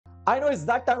I know it's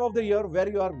that time of the year where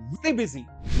you are very busy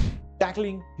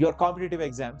tackling your competitive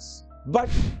exams, but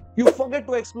you forget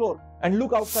to explore and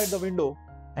look outside the window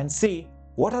and see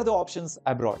what are the options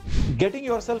abroad. Getting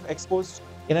yourself exposed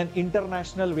in an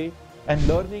international way and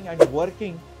learning and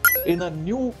working in a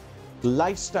new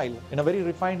lifestyle, in a very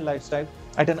refined lifestyle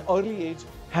at an early age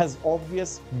has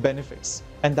obvious benefits.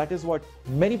 And that is what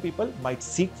many people might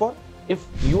seek for. If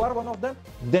you are one of them,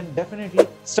 then definitely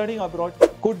studying abroad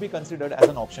could be considered as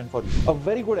an option for you. A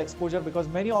very good exposure, because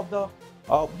many of the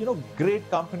great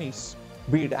companies,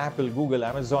 be it Apple, Google,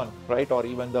 Amazon, right, or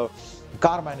even the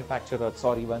car manufacturers,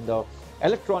 or even the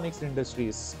electronics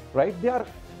industries, right,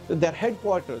 their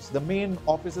headquarters, the main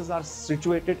offices are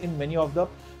situated in many of the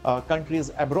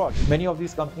countries abroad. Many of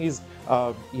these companies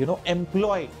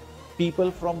employ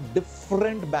people from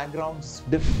different backgrounds,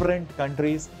 different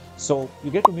countries. So you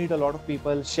get to meet a lot of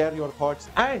people, share your thoughts,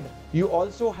 and you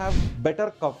also have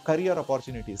better career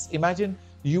opportunities. Imagine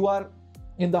you are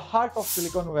in the heart of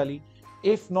Silicon Valley.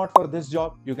 If not for this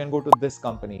job, you can go to this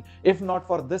company. If not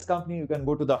for this company, you can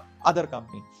go to the other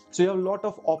company. So you have a lot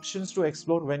of options to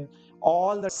explore when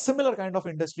all the similar kind of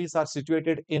industries are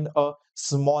situated in a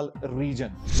small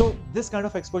region. So this kind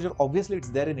of exposure, obviously it's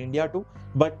there in India too,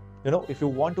 but if you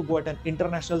want to go at an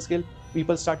international scale,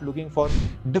 people start looking for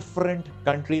different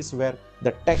countries where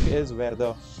the tech is, where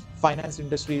the finance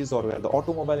industries, or where the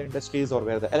automobile industries, or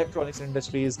where the electronics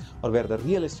industries, or where the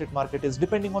real estate market is,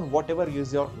 depending on whatever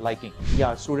is your liking.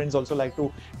 Yeah, students also like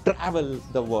to travel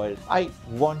the world. I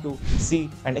want to see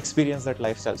and experience that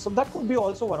lifestyle. So that could be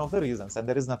also one of the reasons, and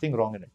there is nothing wrong in it.